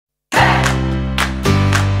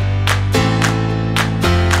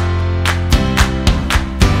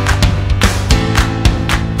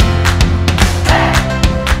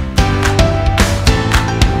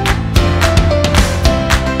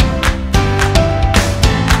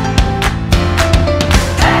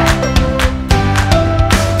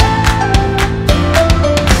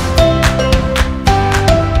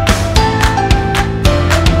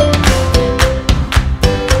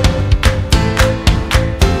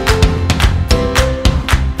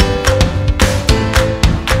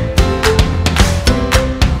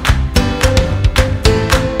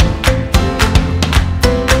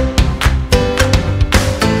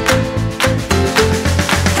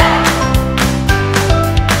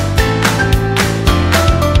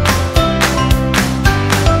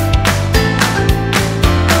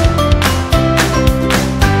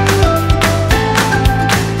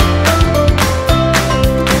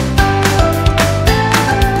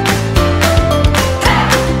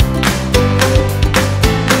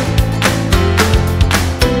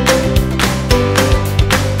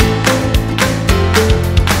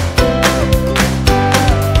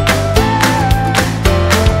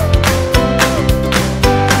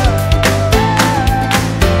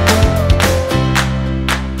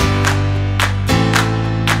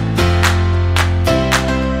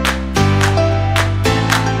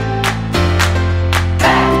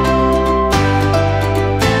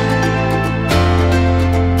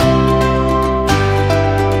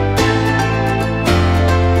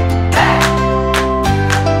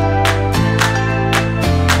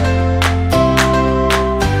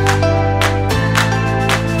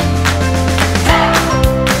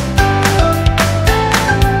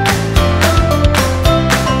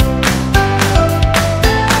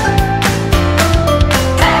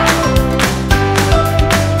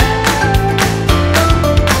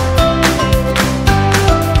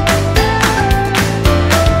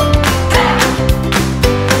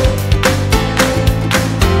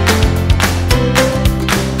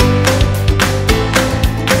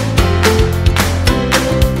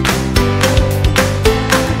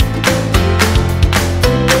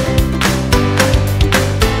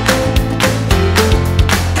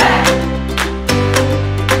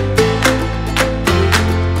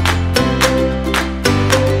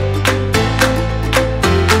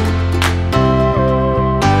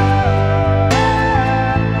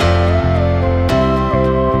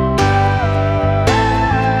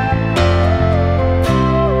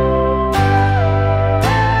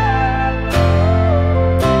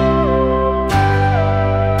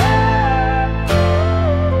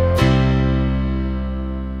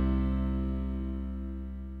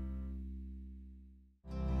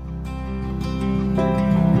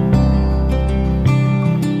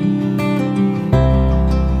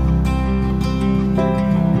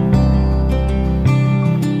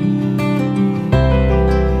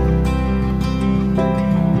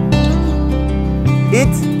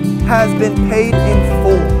has been paid in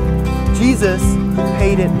full. Jesus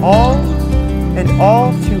paid it all, and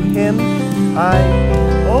all to Him I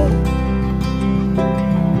owe.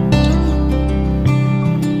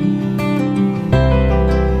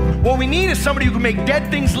 What we need is somebody who can make dead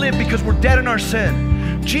things live because we're dead in our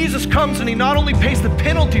sin. Jesus comes and He not only pays the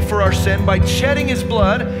penalty for our sin by shedding His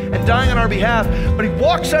blood and dying on our behalf, but He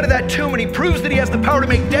walks out of that tomb and He proves that He has the power to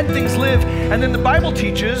make dead things live. And then the Bible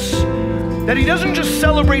teaches that He doesn't just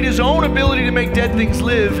celebrate His own ability to make dead things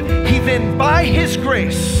live, He then, by His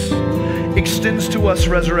grace, extends to us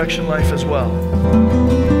resurrection life as well.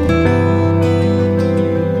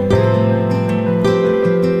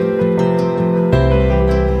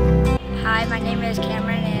 Hi, my name is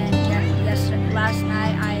Cameron, and last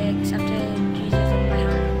night I accepted Jesus in my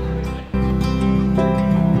heart.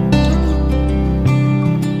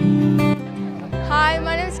 Hi,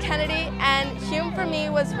 my name is Kennedy, and Hume for me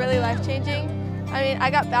was really life-changing. I mean, I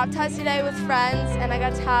got baptized today with friends, and I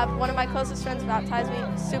got to have one of my closest friends baptize me.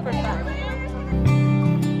 Super fun.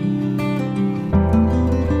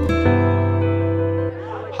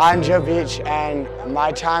 Hi, I'm Joe Beach, and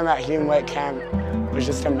my time at Hume Wait Camp was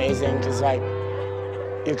just amazing because, like,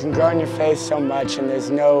 you can grow in your faith so much, and there's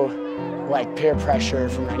no, like, peer pressure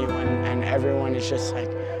from anyone, and everyone is just,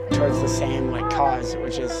 like, towards the same, like, cause,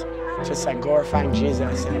 which is just, like, glorifying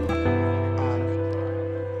Jesus, and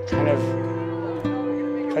kind of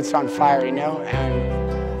puts it on fire, you know,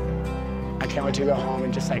 and I can't wait to go home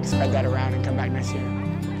and just, like, spread that around and come back next year.